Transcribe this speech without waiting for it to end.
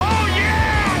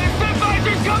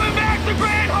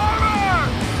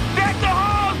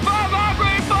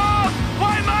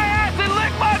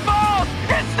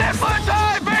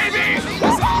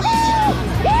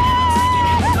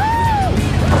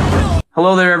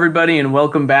Hello there, everybody, and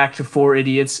welcome back to Four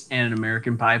Idiots and an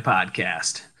American Pie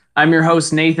podcast. I'm your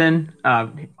host, Nathan,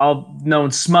 all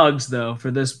known Smugs, though, for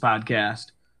this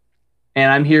podcast.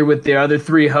 And I'm here with the other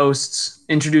three hosts.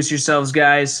 Introduce yourselves,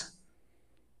 guys.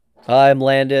 Hi, I'm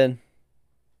Landon.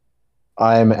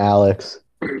 I'm Alex.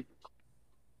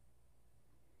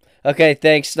 Okay,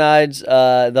 thanks, Snides.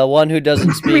 The one who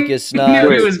doesn't speak is I knew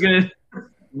he Snides. was gonna.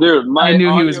 Dude, my I knew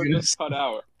he audio was gonna. just cut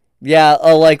out. Yeah,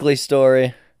 a likely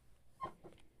story.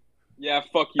 Yeah,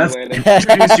 fuck you, Landon.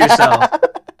 Introduce yourself.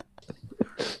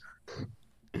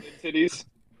 Titties.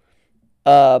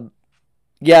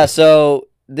 Yeah. So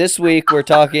this week we're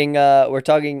talking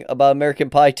about American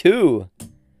Pie 2.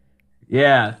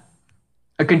 Yeah,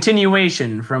 a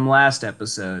continuation from last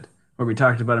episode where we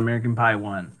talked about American Pie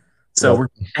 1. So we're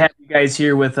going to have you guys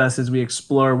here with us as we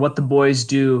explore what the boys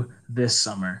do this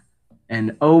summer.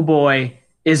 And oh boy,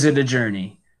 is it a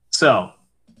journey. So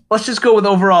let's just go with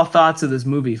overall thoughts of this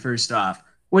movie first off.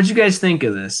 What did you guys think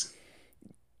of this?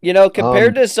 You know,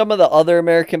 compared to some of the other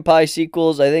American Pie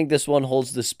sequels, I think this one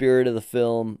holds the spirit of the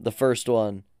film, the first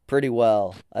one, pretty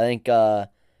well. I think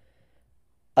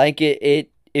it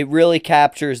really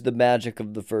captures the magic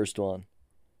of the first one.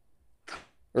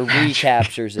 Or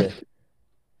recaptures it.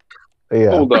 Yeah.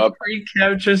 Hold up.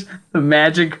 Recaptures the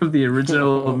magic of the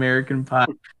original American Pie.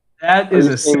 That is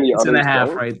a sentence and a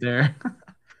half right there.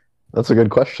 That's a good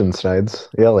question, Snides.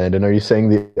 Yeah, Landon, are you saying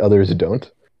the others don't?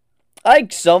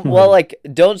 Don't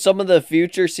some of the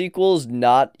future sequels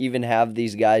not even have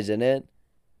these guys in it?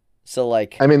 So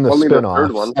like, I mean, the Only the third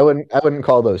spin-offs. one. I wouldn't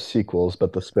call those sequels,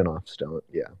 but the spin-offs don't.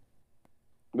 Yeah.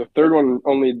 The third one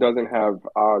only doesn't have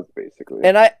Oz, basically.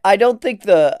 and I don't think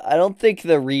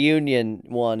the reunion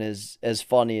one is as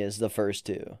funny as the first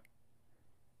two.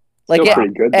 Like Still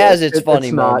pretty good, though. as its funny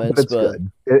it's not, moments, but it's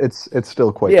good. It's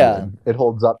still quite good. It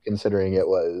holds up considering it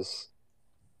was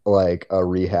like a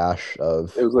rehash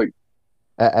of. It was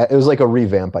like a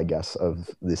revamp, I guess, of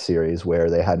the series where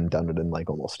they hadn't done it in like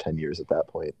almost 10 years at that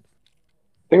point.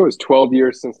 I think it was 12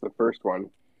 years since the first one.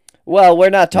 Well, we're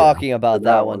not talking about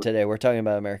that one today. We're talking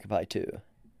about American Pie 2.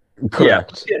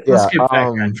 Correct. Yeah, let's get back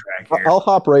on track here. I'll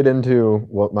hop right into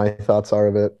what my thoughts are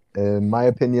of it. In my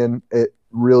opinion, it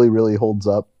really, really holds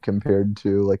up compared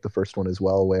to like the first one as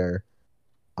well, where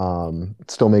it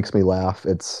still makes me laugh.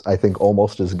 It's, I think,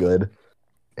 almost as good.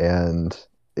 And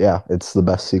yeah, it's the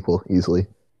best sequel easily.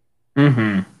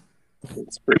 Mm-hmm.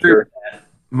 It's for sure.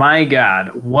 My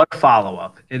God, what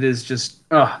follow-up. It is just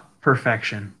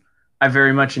perfection. I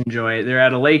very much enjoy it. They're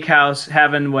at a lake house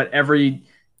having what every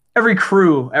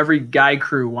guy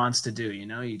crew wants to do, you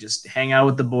know? You just hang out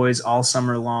with the boys all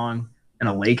summer long in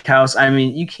a lake house. I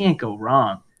mean, you can't go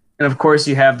wrong. And of course,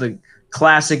 you have the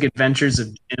classic adventures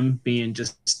of Jim being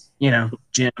just,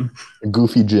 Jim.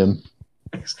 Goofy Jim.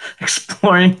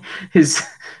 Exploring his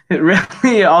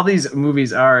really all these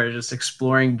movies are just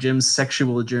exploring Jim's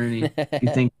sexual journey.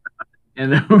 You think,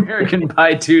 and American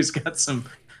Pie 2's got some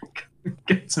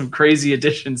crazy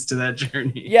additions to that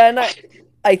journey. Yeah, and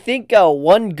I think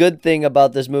one good thing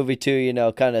about this movie too,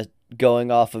 kind of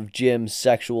going off of Jim's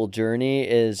sexual journey,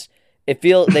 is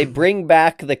they bring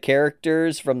back the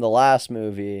characters from the last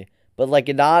movie, but like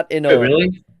not in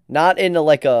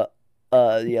like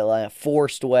a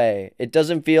forced way. It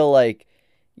doesn't feel like,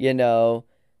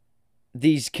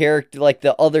 these characters, like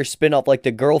the other spin-off, like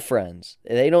the girlfriends,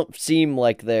 they don't seem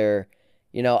like they're,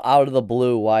 out of the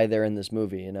blue why they're in this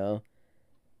movie, And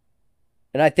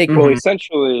I think, Well,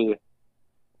 essentially,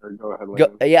 or go ahead,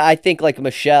 Landon. I think like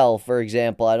Michelle, for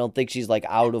example, I don't think she's like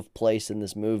out of place in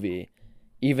this movie,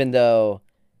 even though,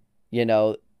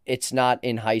 it's not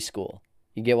in high school.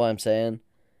 You get what I'm saying?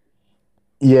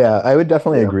 Yeah, I would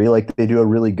definitely agree. Like, they do a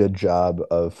really good job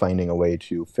of finding a way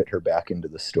to fit her back into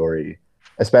the story,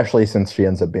 especially since she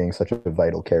ends up being such a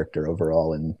vital character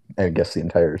overall in, I guess, the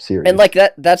entire series. And like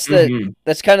that's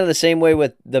kind of the same way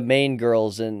with the main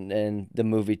girls in the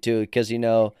movie too, because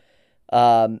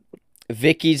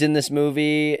Vicky's in this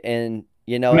movie, and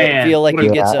I feel like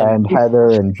you get some, and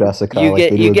Heather and Jessica.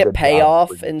 You get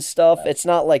payoff and stuff. It's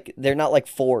not like they're not like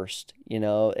forced.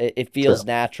 It feels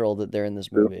natural that they're in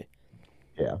this movie.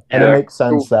 Yeah, and it makes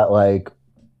sense that like,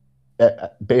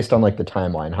 based on like the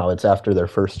timeline, how it's after their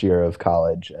first year of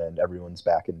college and everyone's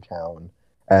back in town,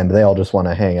 and they all just want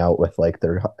to hang out with like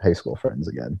their high school friends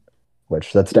again,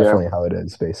 which that's definitely how it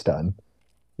is based on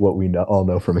what we all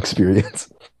know from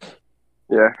experience.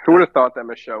 Yeah, who would have thought that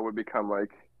Michelle would become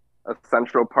like a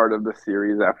central part of the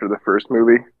series after the first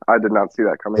movie? I did not see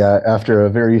that coming. Yeah, after a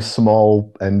very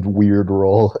small and weird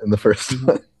role in the first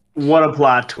one. What a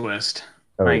plot twist.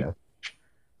 Oh, yeah.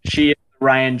 She is the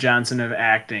Ryan Johnson of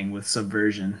acting with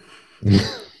subversion.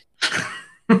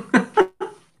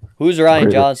 Who's Ryan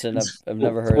Great. Johnson? I've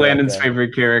never heard Landon's of that guy.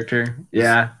 favorite character.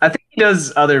 Yeah, I think he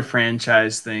does other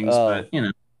franchise things, Oh.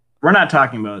 but we're not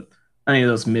talking about any of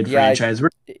those mid-franchise. We're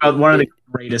talking about one of the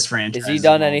greatest franchises. Has he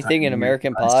done of all anything time, in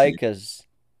American Pie? Because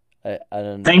I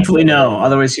don't. Thankfully, I've never heard no. of him.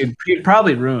 Otherwise, he'd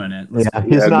probably ruin it. Yeah,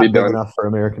 he's it'd not be big done. enough for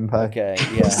American Pie. Okay,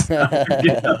 yeah.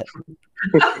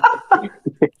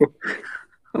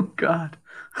 Oh God.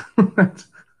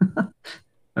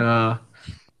 Yeah.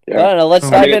 I don't know. Let's I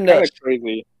dive It's into. kind of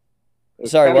crazy.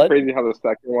 It's Sorry, kind of what? crazy how the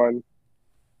second one.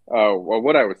 Well,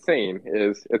 what I was saying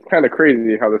is, it's kind of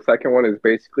crazy how the second one is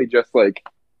basically just like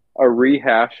a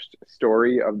rehashed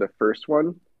story of the first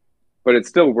one, but it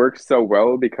still works so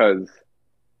well because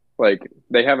like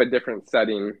they have a different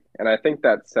setting, and I think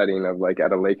that setting of like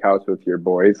at a lake house with your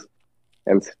boys,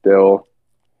 and still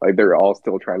like they're all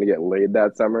still trying to get laid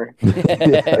that summer.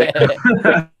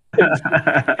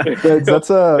 That's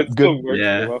a It still good works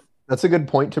so well. That's a good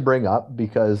point to bring up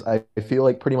because I feel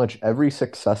like pretty much every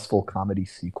successful comedy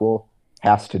sequel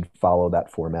has to follow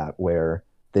that format where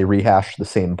they rehash the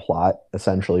same plot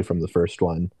essentially from the first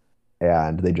one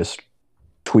and they just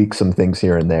tweak some things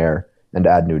here and there and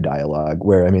add new dialogue.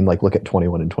 Where, I mean, like, look at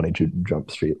 21 and 22 Jump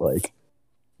Street, like,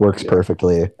 works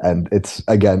perfectly. And it's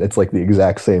like the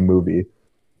exact same movie,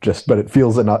 but it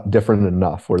feels not different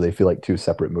enough where they feel like two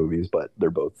separate movies, but they're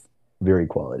both very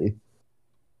quality.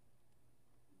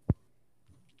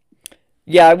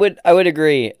 Yeah, I would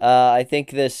agree. I think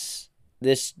this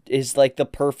is like the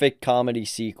perfect comedy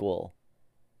sequel,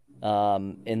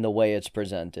 in the way it's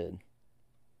presented.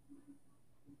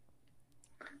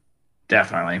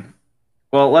 Definitely.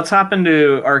 Well, let's hop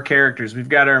into our characters. We've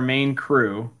got our main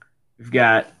crew. We've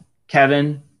got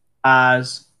Kevin,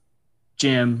 Oz,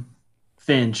 Jim,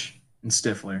 Finch, and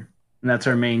Stifler. And that's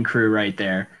our main crew right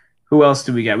there. Who else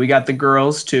do we got? We got the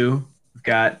girls, too. We've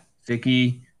got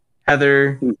Vicky,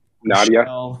 Heather, Nadia.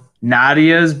 Michelle.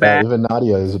 Nadia's back. Even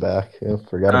Nadia is back. Yeah,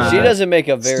 forgot about She that. doesn't make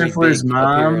a very Stifler's big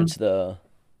mom. appearance, though.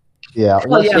 Yeah,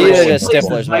 Well, yeah, Neither but does she plays a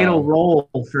Stifler's vital mom. role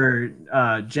for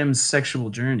Jim's sexual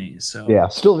journey. So yeah,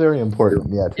 still very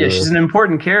important. Yeah, yeah, she's an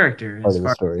important character. part of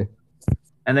the story.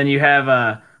 And then you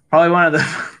have probably one of the,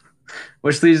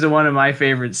 which leads to one of my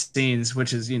favorite scenes,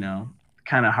 which is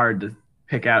kind of hard to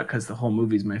pick out because the whole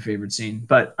movie's my favorite scene.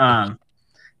 But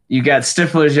you got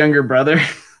Stifler's younger brother.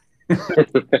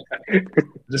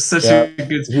 Just such a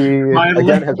good. He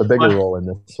again has a bigger role in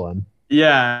this one.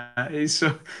 Yeah,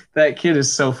 that kid is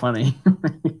so funny.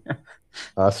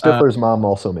 Stifler's mom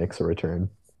also makes a return.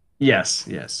 Yes.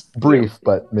 Brief,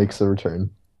 but makes a return.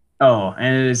 Oh,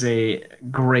 and it is a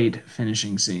great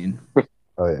finishing scene.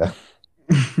 Oh yeah.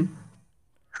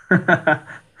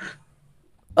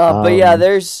 But yeah,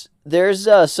 there's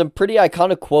some pretty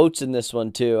iconic quotes in this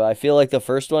one too. I feel like the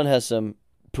first one has some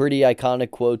pretty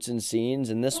iconic quotes and scenes,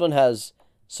 and this one has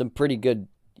some pretty good.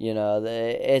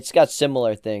 It's got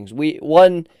similar things.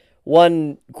 One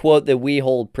quote that we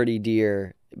hold pretty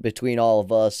dear between all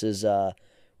of us is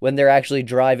when they're actually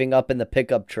driving up in the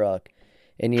pickup truck,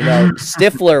 and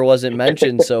Stifler wasn't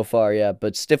mentioned so far yet,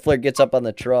 but Stifler gets up on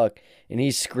the truck and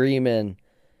he's screaming,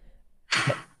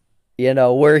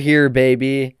 "We're here,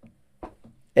 baby."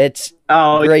 It's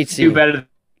great scene. Do better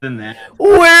than that.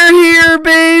 We're here,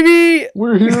 baby.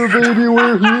 We're here, baby.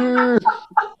 We're here.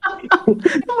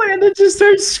 Landon just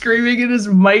starts screaming and his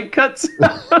mic cuts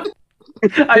out.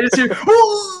 I just hear,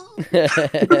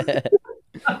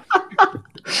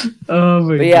 oh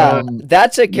my god.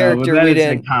 That's a character that we is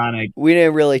didn't iconic. We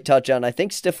didn't really touch on. I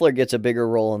think Stifler gets a bigger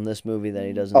role in this movie than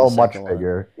he does in the much second one.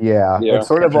 bigger. Yeah. It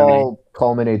sort of all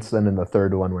culminates then in the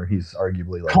third one where he's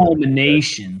arguably like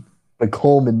Culmination. The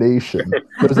culmination.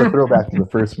 There's a throwback to the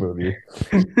first movie.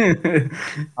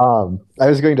 I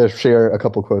was going to share a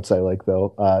couple quotes I like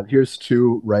though. Here's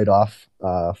two right off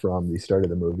from the start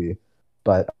of the movie,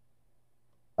 but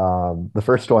the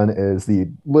first one is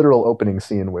the literal opening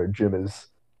scene where Jim is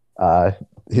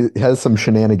he has some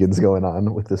shenanigans going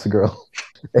on with this girl.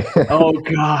 Oh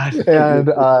god. And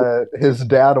his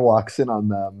dad walks in on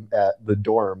them at the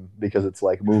dorm because it's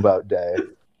like move out day,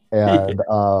 and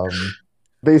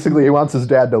basically he wants his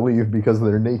dad to leave because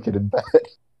they're naked in bed.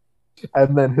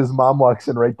 And then his mom walks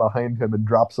in right behind him and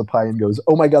drops a pie and goes,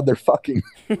 "Oh my god, they're fucking."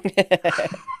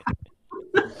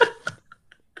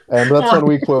 And that's one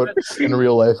we quote in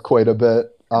real life quite a bit.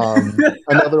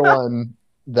 Another one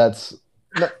that's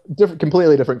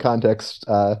completely different context,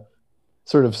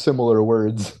 sort of similar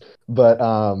words, but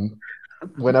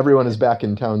when everyone is back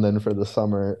in town then for the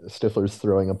summer, Stifler's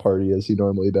throwing a party as he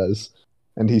normally does,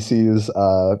 and he sees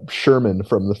Sherman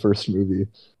from the first movie,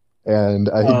 and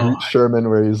he greets Sherman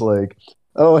where he's like,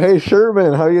 "Oh, hey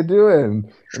Sherman, how you doing?"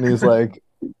 And he's like,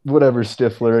 whatever,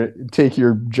 Stifler, take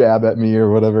your jab at me or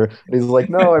whatever. And he's like,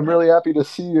 no, I'm really happy to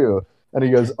see you. And he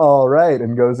goes, all right,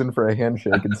 and goes in for a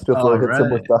handshake. And All Stifler hits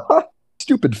him with right. the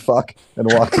stupid fuck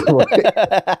and walks away.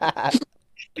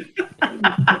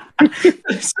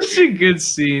 It's such a good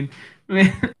scene.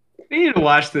 Man, we need to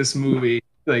watch this movie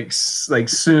like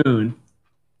soon.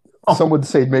 Some would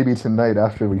say maybe tonight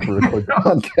after we record the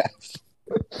podcast.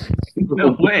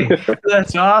 No way.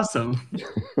 That's awesome.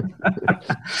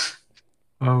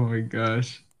 Oh my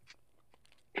gosh.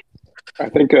 I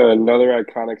think another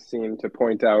iconic scene to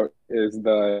point out is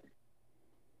the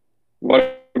one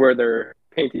where they're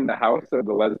painting the house of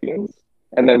the lesbians,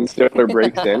 and then Stifler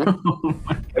breaks in,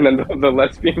 and then the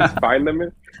lesbians find them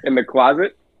in the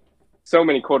closet. So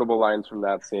many quotable lines from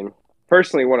that scene.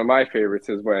 Personally, one of my favorites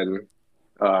is when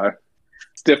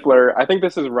Stifler, I think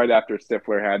this is right after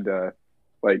Stifler had to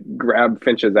like grab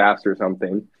Finch's ass or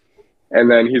something,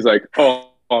 and then he's like, oh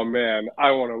man,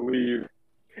 I want to leave.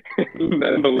 And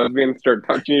then the lesbians start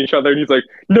touching each other, and he's like,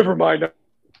 never mind,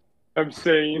 I'm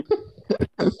saying.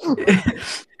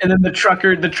 And then the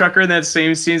trucker in that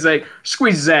same scene is like,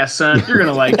 squeeze his ass, son. You're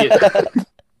gonna like it.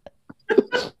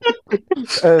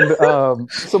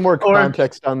 And some more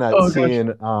context on that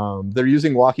scene. They're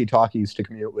using walkie-talkies to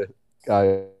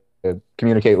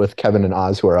communicate with Kevin and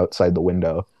Oz, who are outside the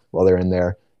window while they're in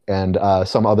there. And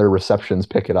some other receptions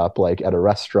pick it up, like at a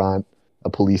restaurant, a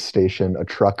police station, a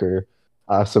trucker,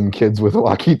 some kids with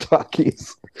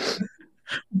walkie-talkies.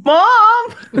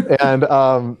 Mom! And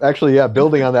actually, yeah,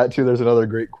 building on that too, there's another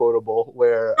great quotable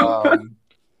where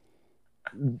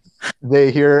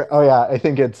they hear, oh yeah, I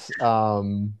think it's,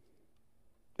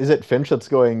 is it Finch that's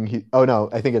going, oh no,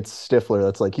 I think it's Stifler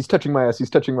that's like, he's touching my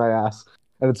ass.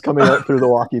 And it's coming out through the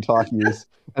walkie-talkies.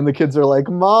 And the kids are like,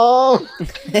 Mom!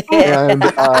 And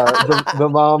the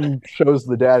mom shows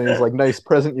the dad, and he's like, nice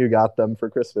present you got them for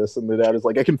Christmas. And the dad is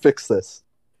like, I can fix this.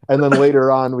 And then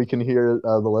later on, we can hear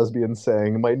the lesbian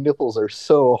saying, my nipples are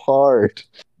so hard.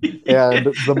 And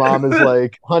the mom is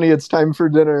like, honey, it's time for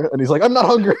dinner. And he's like, I'm not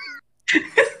hungry.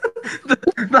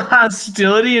 the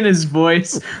hostility in his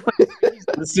voice, like,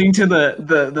 listening to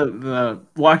the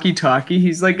walkie-talkie,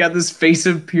 he's like got this face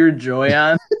of pure joy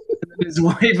on. And then his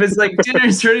wife is like,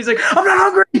 dinner's ready. He's like, I'm not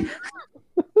hungry.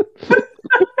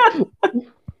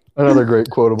 Another great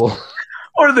quotable.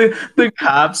 Or the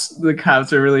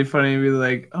cops are really funny and be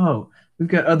like, oh, we've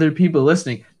got other people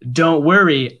listening. Don't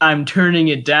worry, I'm turning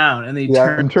it down. And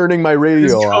I'm turning my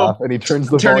radio off, and he turns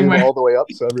the volume all the way up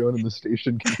so everyone in the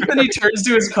station can hear. And he turns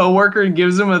to his coworker and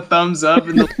gives him a thumbs up,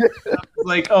 and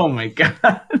like, oh my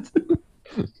god.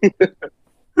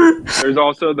 There's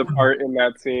also the part in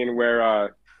that scene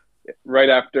where right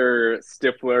after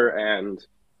Stifler and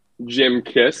Jim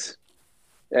kiss,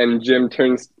 and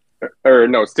Stifler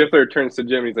turns to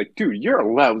Jim and he's like, dude, you're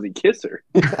a lousy kisser.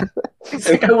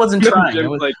 Like, I wasn't trying.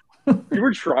 Jim's like, you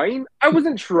were trying? I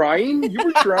wasn't trying. You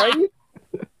were trying?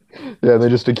 Yeah, they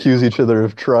just accuse each other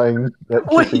of trying.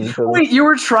 Wait, you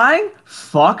were trying?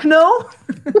 Fuck no?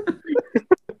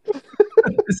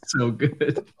 It's so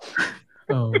good.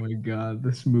 Oh my god,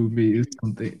 this movie is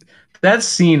something. That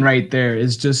scene right there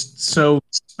is just so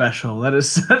special. That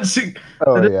is such a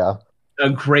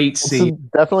great scene. It's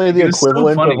definitely the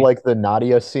equivalent of like the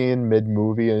Nadia scene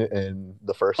mid-movie in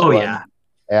the first one. Yeah.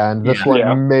 And this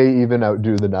one may even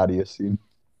outdo the Nadia scene.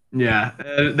 Yeah,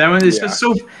 that one is just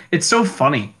it's so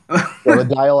funny. The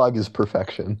dialogue is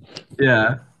perfection.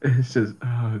 Yeah, it's just,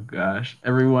 oh gosh,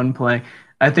 everyone playing.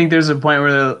 I think there's a point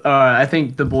where I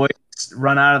think the boys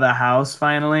run out of the house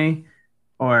finally,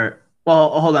 well,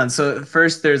 hold on. So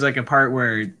first there's like a part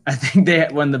where I think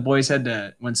when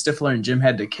Stifler and Jim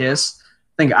had to kiss,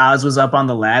 I think Oz was up on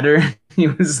the ladder. He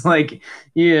was like,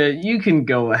 yeah, you can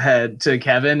go ahead to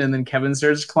Kevin. And then Kevin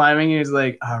starts climbing and he's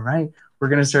like, all right, we're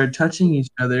going to start touching each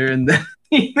other. And then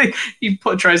he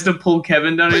tries to pull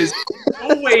Kevin down. And he's like,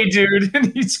 no way, dude.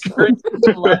 And he skirts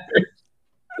the ladder.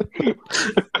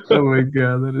 Oh my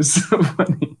God, that is so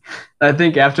funny. I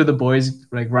think after the boys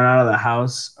like run out of the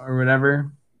house or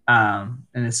whatever and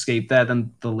escape that,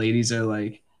 then the ladies are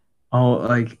like, oh,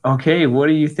 like, okay, what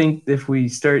do you think if we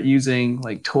start using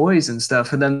like toys and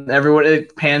stuff? And then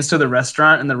it pans to the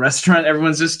restaurant, and the restaurant,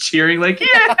 everyone's just cheering, like,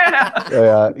 yeah.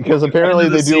 Yeah, because apparently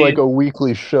they do like a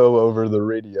weekly show over the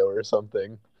radio or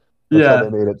something. That's how they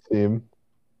made it seem.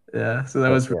 Yeah, so that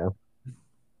was.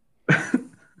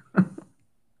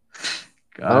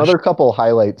 Another couple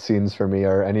highlight scenes for me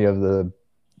are any of the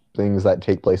things that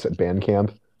take place at band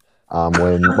camp.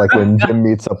 When Jim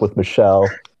meets up with Michelle.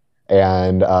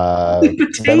 And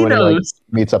then when he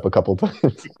meets up a couple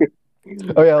times.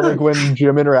 Oh yeah, like when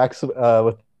Jim interacts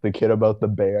with the kid about the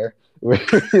bear.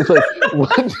 He's like, one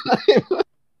time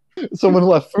someone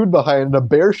left food behind and a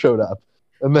bear showed up.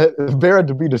 And that bear had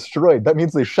to be destroyed. That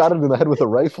means they shot it in the head with a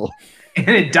rifle. And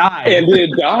it died. And it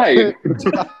died.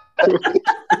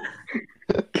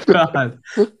 God.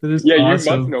 That is Yeah,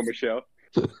 awesome. you must know, Michelle.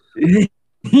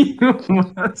 You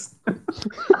must.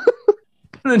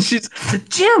 And then she's,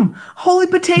 Jim, holy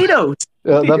potatoes.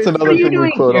 That's another thing we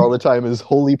doing quote here? all the time is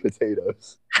holy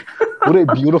potatoes. What a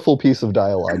beautiful piece of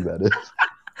dialogue that is.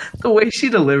 The way she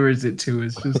delivers it too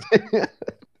is just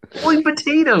holy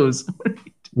potatoes.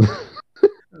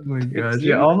 Oh my god!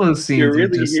 Yeah, all those scenes You're are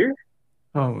really just. here?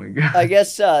 Oh my god! I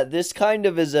guess this kind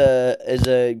of is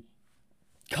a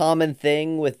common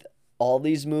thing with all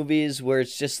these movies where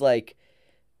it's just like,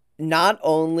 not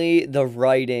only the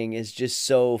writing is just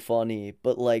so funny,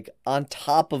 but like on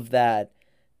top of that,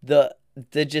 the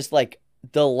just like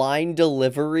the line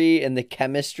delivery and the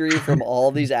chemistry from all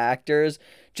these actors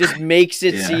just makes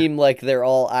it seem like they're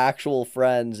all actual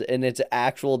friends and it's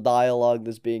actual dialogue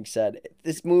that's being said.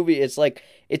 This movie, it's like,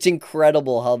 it's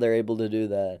incredible how they're able to do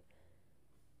that.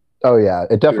 Oh yeah,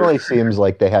 it definitely seems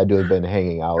like they had to have been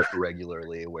hanging out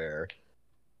regularly where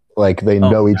like they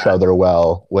know each other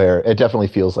well, where it definitely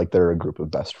feels like they're a group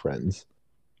of best friends.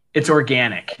 It's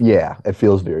organic. Yeah, it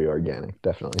feels very organic,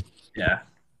 definitely. Yeah.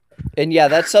 And yeah,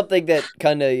 that's something that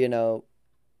kind of, you know,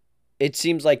 it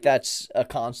seems like that's a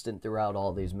constant throughout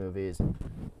all these movies.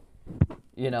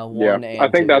 You know, one and I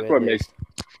think two,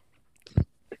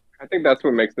 that's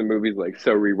what makes the movies like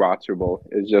so rewatchable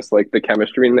is just like the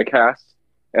chemistry in the cast.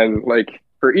 And like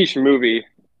for each movie,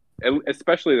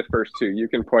 especially the first two, you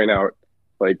can point out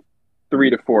like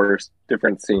 3 to 4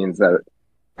 different scenes that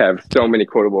have so many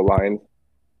quotable lines.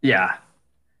 Yeah.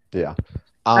 Yeah.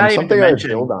 Something I would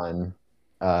build on.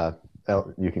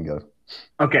 You can go.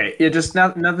 Okay. Yeah. Just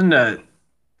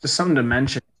just something to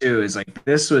mention too is like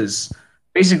this was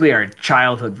basically our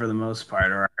childhood for the most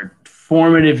part, or our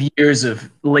formative years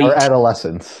of Our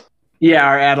adolescence. Yeah,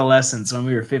 our adolescence when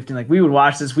we were 15. Like we would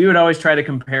watch this. We would always try to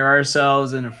compare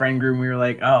ourselves in a friend group. We were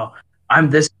like, oh, I'm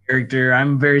this character.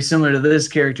 I'm very similar to this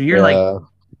character. You're like,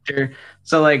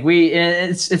 so like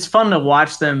it's fun to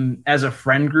watch them as a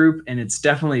friend group, and it's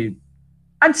definitely,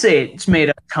 I'd say it's made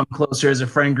us come closer as a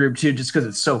friend group too, just because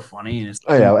it's so funny. And it's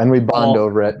and we bond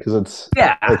over it because it's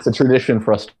a tradition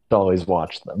for us to always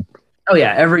watch them. Oh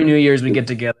yeah, every New Year's we get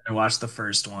together and watch the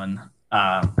first one.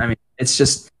 I mean, it's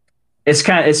just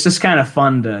kind of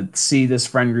fun to see this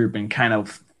friend group and kind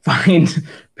of find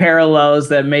parallels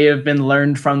that may have been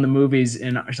learned from the movies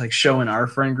in like showing our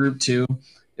friend group too.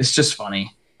 It's just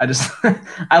funny.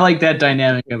 I like that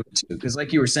dynamic of it too, because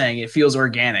like you were saying, it feels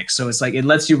organic. So it's like it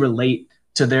lets you relate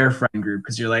to their friend group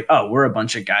because you're like, oh, we're a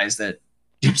bunch of guys that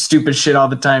do stupid shit all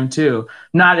the time too.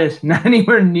 Not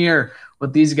anywhere near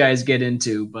what these guys get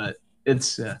into, but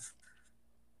it's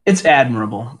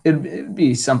admirable. It'd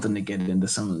be something to get into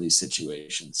some of these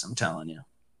situations. I'm telling you.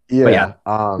 Yeah.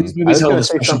 These movies hold a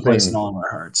special place in all of our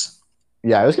hearts.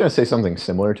 Yeah, I was going to say something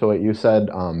similar to what you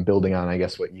said, building on, I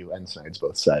guess, what you and Snides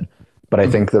both said. But I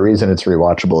think the reason it's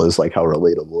rewatchable is like how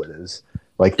relatable it is.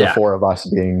 Like the four of us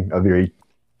being a very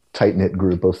tight-knit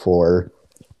group of 4,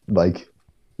 like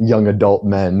young adult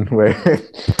men where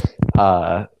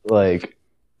like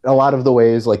a lot of the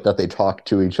ways like that they talk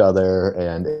to each other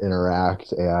and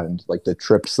interact and like the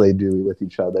trips they do with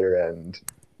each other and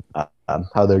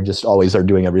how they're just always are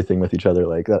doing everything with each other.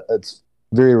 Like that's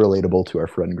very relatable to our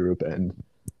friend group. And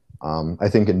I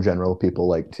think in general, people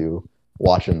like to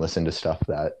watch and listen to stuff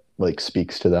that like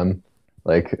speaks to them,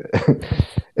 like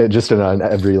it just on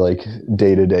every like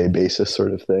day-to-day basis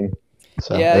sort of thing.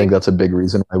 So I think that's a big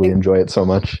reason why we enjoy it so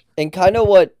much. And kind of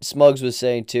what Smugs was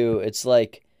saying too, it's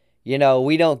like, you know,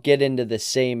 we don't get into the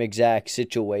same exact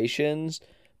situations,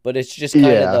 but it's just kind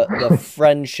of the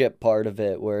friendship part of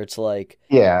it where it's like...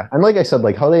 Yeah, and like I said,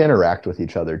 like how they interact with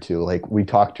each other too. Like we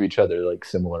talk to each other like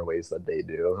similar ways that they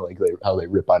do. Like how they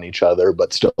rip on each other,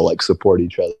 but still like support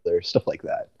each other, stuff like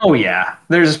that. Oh yeah,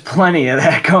 there's plenty of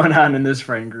that going on in this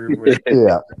friend group. Where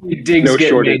digs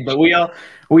get made, but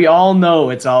we all know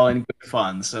it's all in good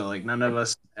fun. So like none of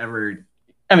us ever...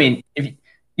 I mean, if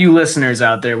you listeners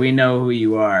out there, we know who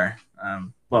you are.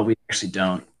 Well, we actually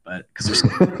don't, but because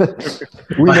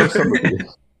we know somebody.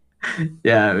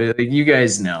 Yeah, like, you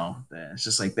guys know that it's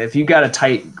just like if you got a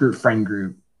tight friend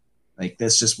group, like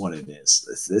that's just what it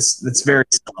is. It's very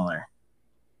similar.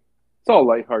 It's all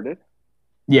lighthearted.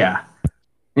 Yeah,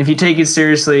 if you take it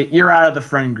seriously, you're out of the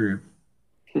friend group.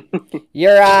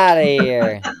 You're out of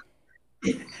here.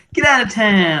 Get out of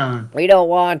town. We don't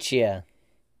want you.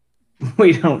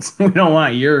 We don't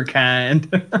want your kind.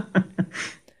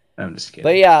 I'm just kidding.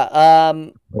 But yeah,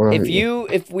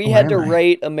 if we had to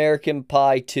rate American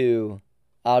Pie 2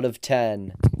 out of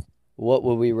 10, What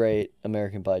would we rate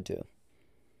American Pie 2?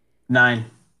 9.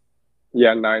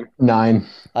 Yeah, 9. 9.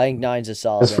 I think 9's a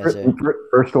solid This answer.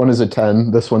 first one is a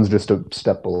 10. This one's just a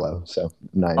step below, so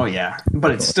 9. Oh yeah, but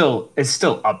it's still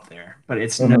up there. But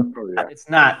it's it's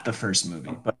not the first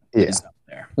movie, but it is up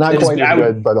there. Not quite as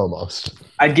good, but almost.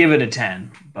 I'd give it a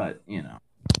 10, but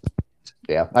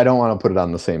Yeah, I don't want to put it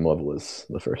on the same level as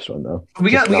the first one though.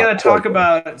 We got to talk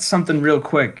about something real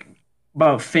quick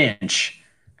about Finch,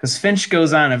 because Finch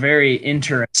goes on a very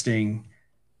interesting.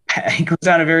 He goes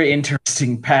down a very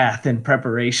interesting path in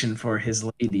preparation for his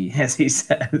lady, as he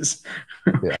says.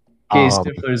 Yeah.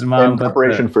 Stifler's mom. In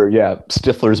preparation for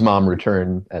Stifler's mom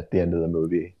return at the end of the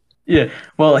movie. Yeah.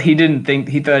 Well, he didn't think,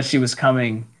 he thought she was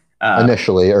coming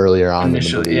initially earlier on in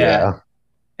the movie. Yeah.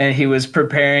 And he was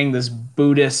preparing this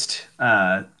Buddhist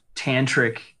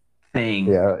tantric thing.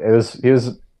 Yeah, he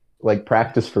was like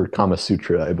practice for Kama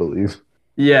Sutra, I believe.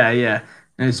 Yeah.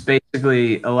 And it's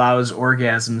basically allows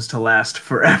orgasms to last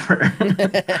forever.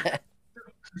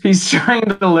 He's trying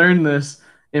to learn this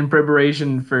in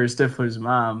preparation for Stifler's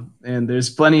mom. And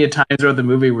there's plenty of times throughout the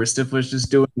movie where Stifler's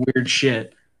just doing weird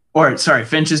shit. Or, sorry,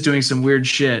 Finch is doing some weird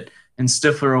shit. And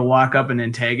Stifler will walk up and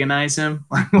antagonize him.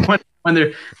 when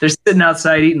they're sitting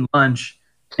outside eating lunch.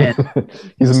 And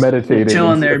he's meditating.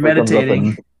 Chilling there,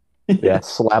 meditating. And,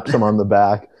 slaps him on the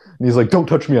back. And he's like, "Don't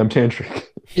touch me, I'm tantric."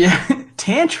 Yeah,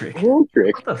 tantric.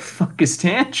 What the fuck is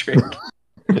tantric?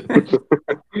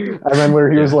 And then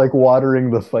where he was like watering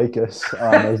the ficus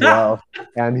as well,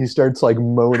 and he starts like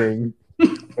moaning,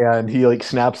 and he like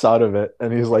snaps out of it,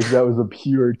 and he's like, "That was a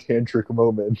pure tantric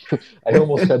moment. I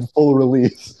almost had full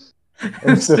release."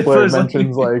 And Stifler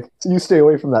mentions like, "So you stay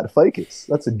away from that ficus.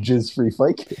 That's a jizz-free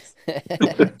ficus."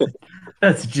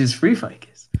 That's a jizz-free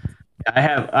ficus.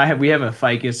 We have a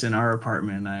ficus in our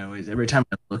apartment, and I always, every time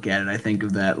I look at it, I think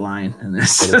of that line. And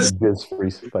it's just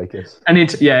jizz-free ficus.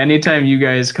 Anytime you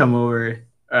guys come over,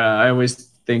 I always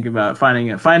think about finding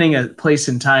a place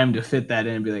and time to fit that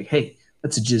in and be like, "Hey,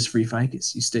 that's a jizz-free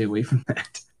ficus. You stay away from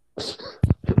that."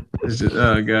 It's just,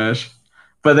 oh gosh.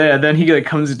 But then he like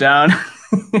comes down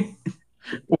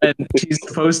when she's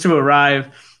supposed to arrive,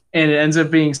 and it ends up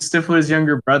being Stifler's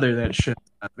younger brother that shows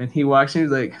up, and he walks in,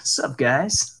 he's like, "Sup,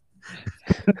 guys?"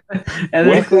 And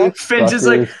then Finch is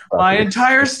like, "My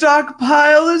entire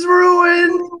stockpile is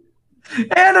ruined,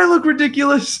 and I look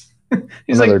ridiculous."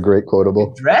 He's another like, great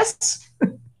quotable. "Dress?"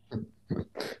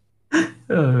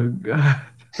 Oh god.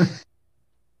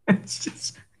 It's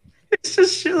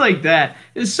just shit like that.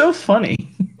 It's so funny.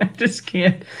 I just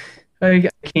can't. I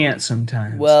can't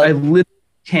sometimes. Well, I literally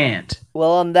can't.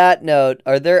 Well, on that note,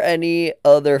 are there any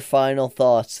other final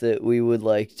thoughts that we would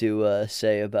like to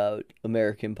say about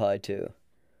American Pie 2?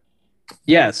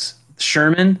 Yes.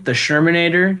 Sherman, the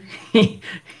Shermanator,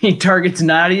 he targets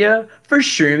Nadia for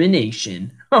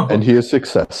Shermanation. Oh, and he is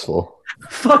successful.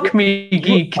 Fuck me,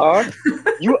 geek.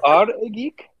 You are a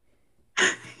geek?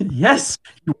 Yes,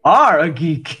 you are a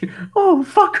geek. Oh,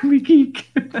 fuck me, geek.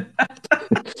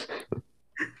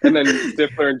 And then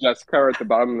Stifler and Jessica are at the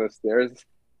bottom of the stairs,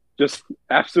 just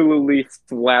absolutely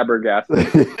flabbergasted.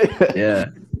 Yeah.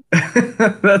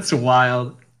 That's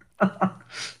wild. And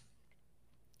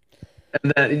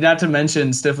then, not to mention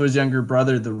Stifler's younger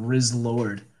brother, the Riz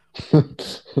Lord.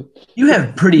 You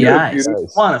have pretty eyes.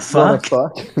 Nice. Wanna fuck?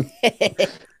 Fuck?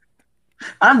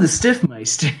 I'm the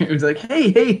Stiffmeister. It was like,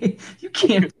 hey, you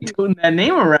can't be doing that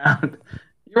name around.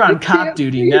 You're on cop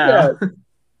duty now.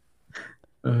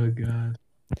 Oh god.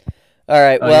 All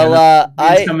right.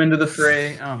 I come into the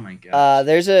fray. Oh my god.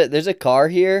 There's a car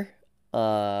here.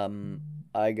 I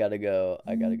gotta go.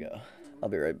 I'll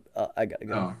be right. I gotta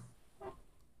go.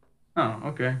 Oh,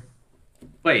 okay.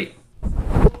 Wait.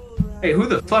 Hey, who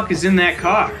the fuck is in that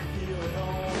car?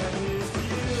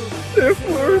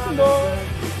 Stifler's mom.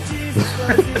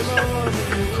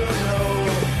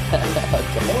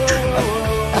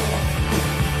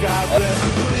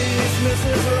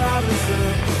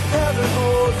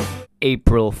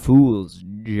 April Fool's,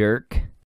 jerk.